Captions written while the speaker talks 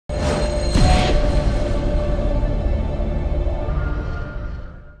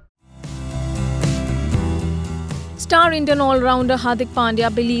Star Indian all-rounder Hardik Pandya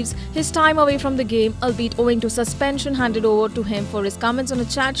believes his time away from the game, albeit owing to suspension handed over to him for his comments on a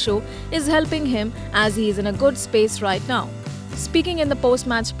chat show, is helping him as he is in a good space right now. Speaking in the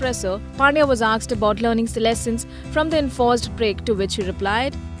post-match presser, Pandya was asked about learning the lessons from the enforced break, to which he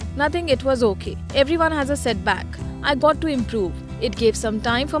replied, "Nothing, it was okay. Everyone has a setback. I got to improve. It gave some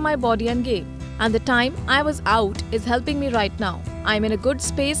time for my body and game. And the time I was out is helping me right now. I'm in a good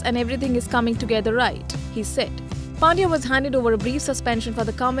space and everything is coming together right," he said. Pandya was handed over a brief suspension for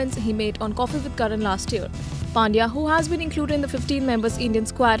the comments he made on Coffee with Karan last year. Pandya, who has been included in the 15-member Indian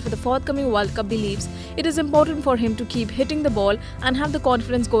squad for the forthcoming World Cup, believes it is important for him to keep hitting the ball and have the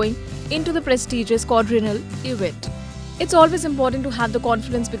confidence going into the prestigious quadrennial event. It's always important to have the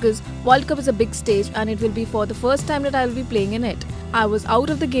confidence because World Cup is a big stage and it will be for the first time that I will be playing in it. I was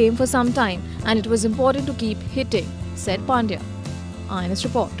out of the game for some time and it was important to keep hitting, said Pandya. INS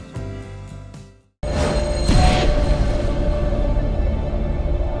report.